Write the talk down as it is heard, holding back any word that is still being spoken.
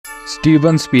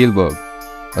Steven Spielberg,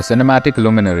 a cinematic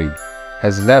luminary,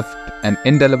 has left an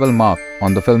indelible mark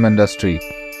on the film industry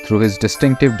through his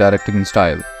distinctive directing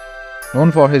style.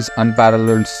 Known for his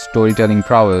unparalleled storytelling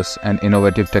prowess and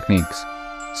innovative techniques,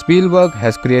 Spielberg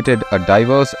has created a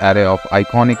diverse array of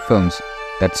iconic films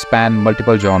that span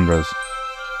multiple genres.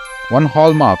 One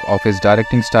hallmark of his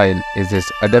directing style is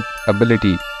his adept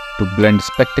ability to blend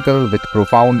spectacle with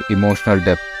profound emotional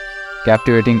depth,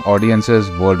 captivating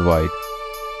audiences worldwide.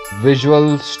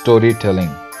 Visual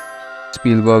storytelling.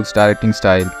 Spielberg's directing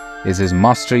style is his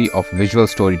mastery of visual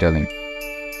storytelling.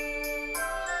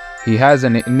 He has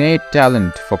an innate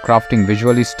talent for crafting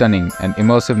visually stunning and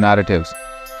immersive narratives,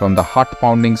 from the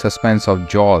heart-pounding suspense of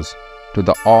Jaws to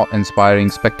the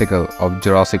awe-inspiring spectacle of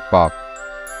Jurassic Park.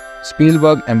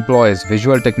 Spielberg employs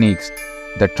visual techniques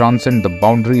that transcend the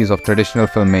boundaries of traditional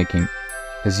filmmaking.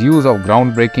 His use of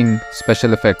groundbreaking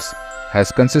special effects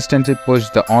has consistently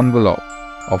pushed the envelope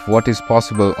of what is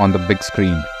possible on the big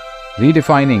screen,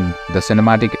 redefining the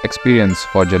cinematic experience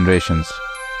for generations.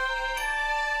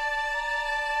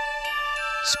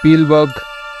 Spielberg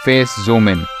face zoom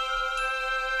in.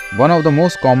 One of the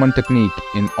most common techniques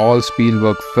in all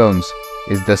Spielberg films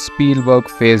is the Spielberg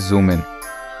face zoom in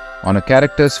on a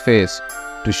character's face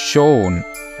to show an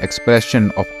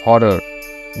expression of horror,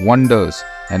 wonders,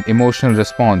 and emotional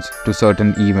response to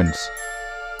certain events.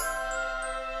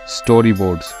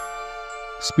 Storyboards.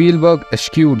 Spielberg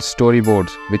eschewed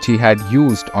storyboards which he had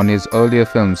used on his earlier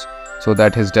films so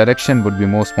that his direction would be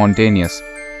more spontaneous.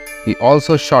 He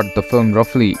also shot the film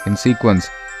roughly in sequence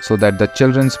so that the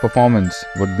children's performance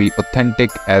would be authentic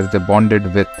as they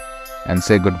bonded with and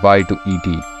say goodbye to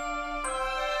E.T.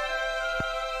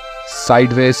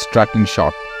 Sideways tracking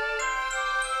shot.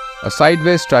 A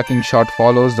sideways tracking shot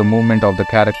follows the movement of the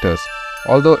characters.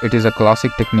 Although it is a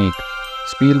classic technique,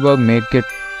 Spielberg made it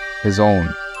his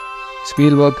own.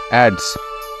 Spielberg adds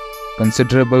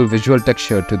considerable visual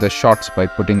texture to the shots by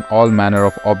putting all manner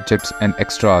of objects and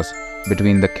extras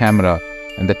between the camera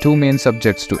and the two main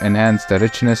subjects to enhance the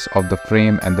richness of the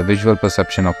frame and the visual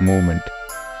perception of movement.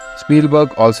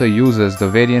 Spielberg also uses the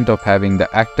variant of having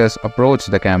the actors approach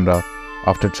the camera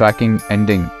after tracking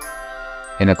ending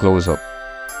in a close-up,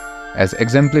 as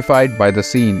exemplified by the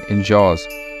scene in Jaws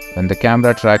when the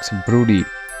camera tracks Brody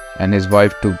and his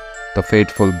wife to the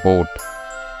fateful boat.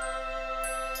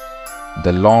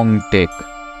 The long take.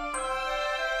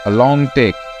 A long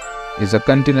take is a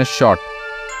continuous shot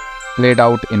played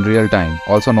out in real time,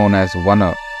 also known as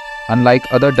oner. Unlike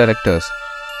other directors,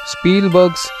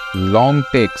 Spielberg's long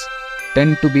takes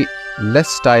tend to be less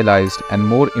stylized and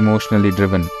more emotionally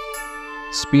driven.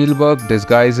 Spielberg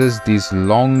disguises these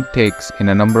long takes in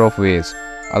a number of ways,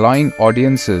 allowing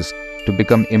audiences to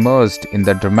become immersed in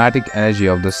the dramatic energy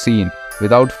of the scene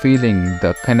without feeling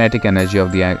the kinetic energy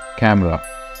of the camera.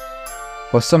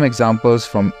 For some examples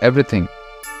from everything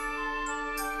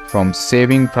from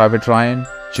Saving Private Ryan,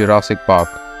 Jurassic Park.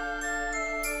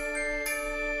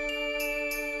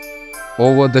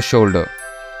 Over the shoulder.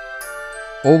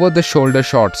 Over the shoulder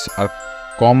shots are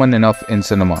common enough in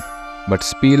cinema, but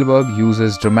Spielberg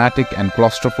uses dramatic and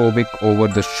claustrophobic over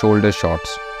the shoulder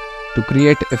shots to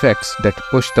create effects that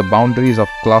push the boundaries of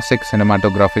classic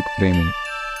cinematographic framing.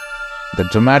 The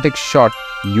dramatic shot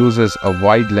uses a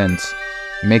wide lens,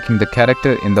 making the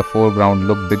character in the foreground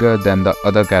look bigger than the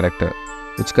other character,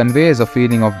 which conveys a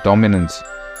feeling of dominance.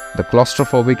 The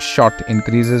claustrophobic shot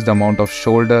increases the amount of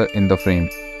shoulder in the frame,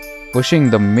 pushing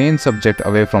the main subject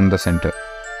away from the center.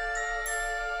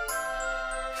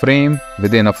 Frame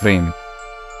within a frame.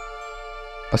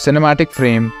 A cinematic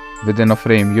frame within a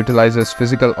frame utilizes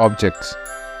physical objects,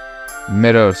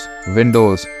 mirrors,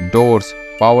 windows, doors,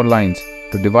 power lines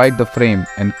to divide the frame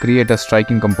and create a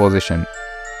striking composition.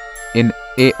 In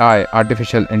AI,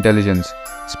 artificial intelligence,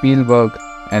 Spielberg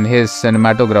and his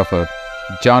cinematographer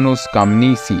Janusz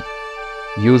Kaminski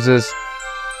uses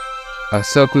a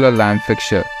circular lamp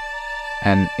fixture,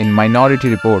 and in Minority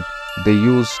Report they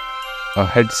use a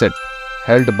headset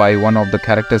held by one of the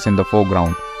characters in the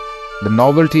foreground. The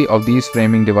novelty of these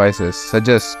framing devices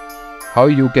suggests how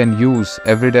you can use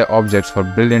everyday objects for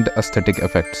brilliant aesthetic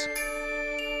effects.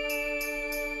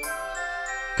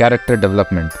 Character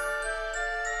development.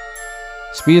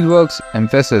 Spielberg's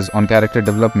emphasis on character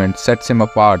development sets him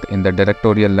apart in the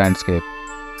directorial landscape.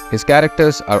 His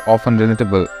characters are often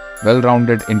relatable,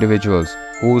 well-rounded individuals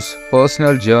whose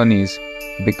personal journeys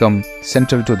become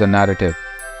central to the narrative,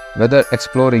 whether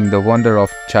exploring the wonder of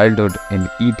childhood in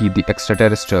E.T. the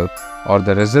Extra-Terrestrial or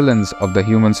the resilience of the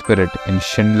human spirit in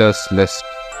Schindler's List.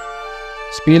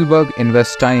 Spielberg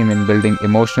invests time in building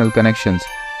emotional connections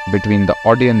between the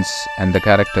audience and the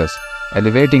characters,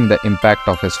 elevating the impact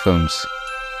of his films.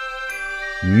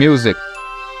 Music.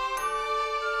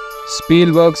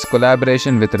 Spielberg's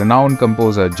collaboration with renowned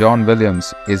composer John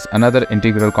Williams is another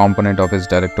integral component of his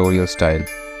directorial style.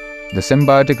 The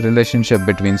symbiotic relationship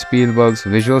between Spielberg's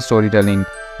visual storytelling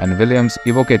and Williams'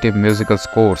 evocative musical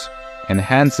scores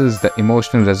enhances the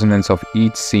emotional resonance of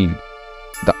each scene.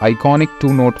 The iconic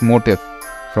two-note motif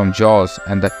from Jaws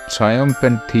and the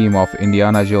triumphant theme of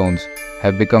Indiana Jones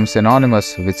have become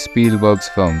synonymous with Spielberg's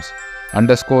films,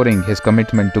 underscoring his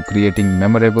commitment to creating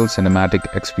memorable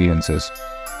cinematic experiences.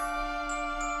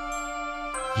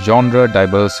 Genre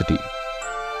diversity.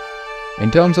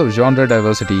 In terms of genre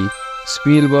diversity,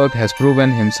 Spielberg has proven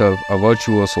himself a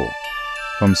virtuoso.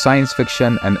 From science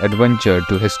fiction and adventure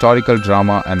to historical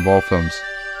drama and war films,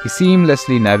 he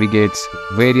seamlessly navigates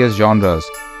various genres,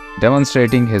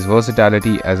 demonstrating his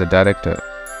versatility as a director.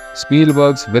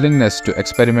 Spielberg's willingness to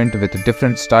experiment with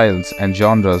different styles and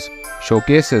genres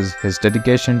showcases his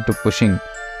dedication to pushing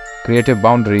creative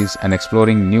boundaries and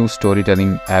exploring new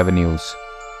storytelling avenues.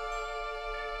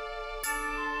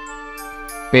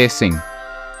 Pacing.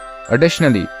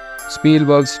 Additionally,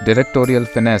 Spielberg's directorial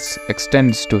finesse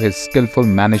extends to his skillful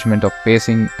management of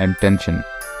pacing and tension.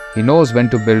 He knows when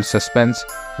to build suspense,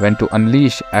 when to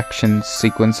unleash action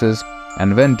sequences,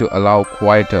 and when to allow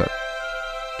quieter,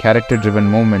 character-driven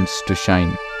moments to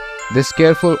shine. This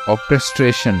careful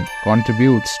orchestration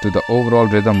contributes to the overall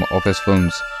rhythm of his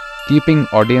films, keeping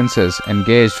audiences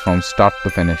engaged from start to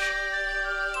finish.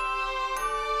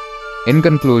 In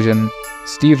conclusion,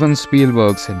 Steven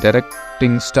Spielberg's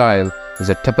directing style is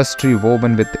a tapestry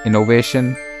woven with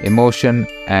innovation, emotion,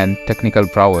 and technical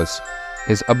prowess.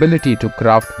 His ability to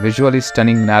craft visually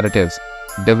stunning narratives,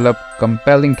 develop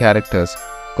compelling characters,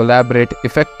 collaborate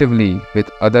effectively with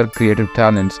other creative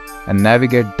talents, and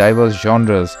navigate diverse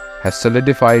genres has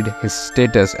solidified his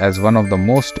status as one of the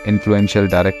most influential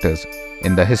directors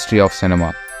in the history of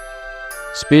cinema.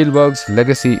 Spielberg's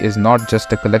legacy is not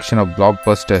just a collection of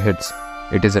blockbuster hits,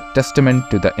 it is a testament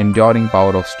to the enduring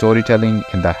power of storytelling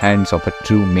in the hands of a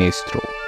true maestro.